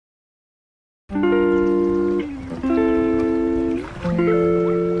We're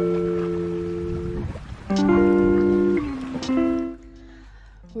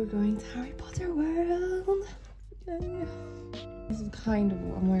going to Harry Potter World. Yay. This is kind of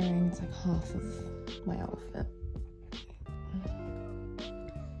what I'm wearing. It's like half of my outfit.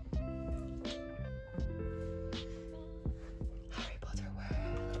 Harry Potter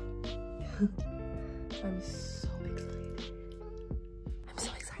World. I'm so excited. I'm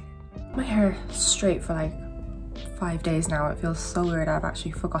so excited. My hair is straight for like 5 days now. It feels so weird. I've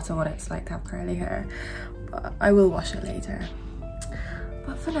actually forgotten what it's like to have curly hair, but I will wash it later.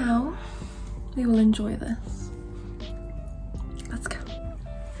 But for now, we will enjoy this. Let's go.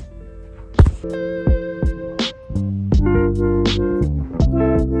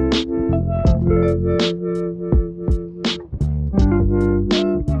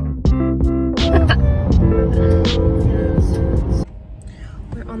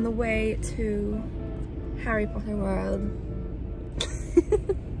 We're on the way to Harry Potter World.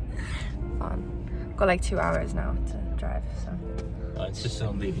 Fun. Got like 2 hours now to drive, so. It's just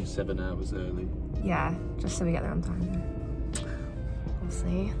I'm leaving 7 hours early. Yeah, just so we get there on time. We'll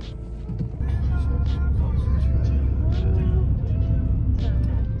see.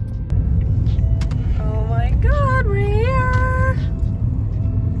 Oh my god, we're here!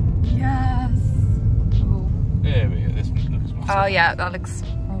 Yes! Ooh. There we go, this one looks more. Oh yeah, that looks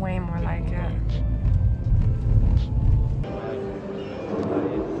way more like it.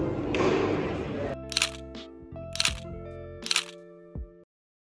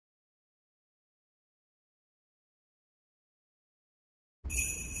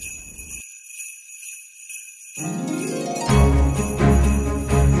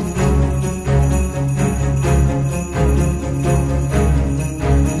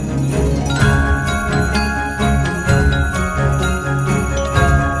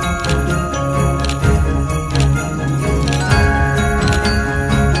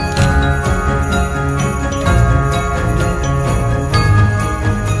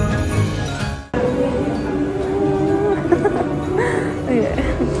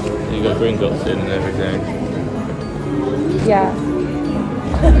 You got Gringotts in and everything. Yeah,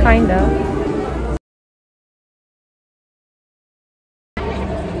 kind of.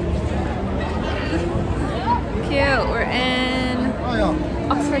 Cute, we're in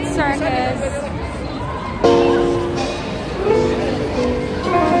Oxford Circus.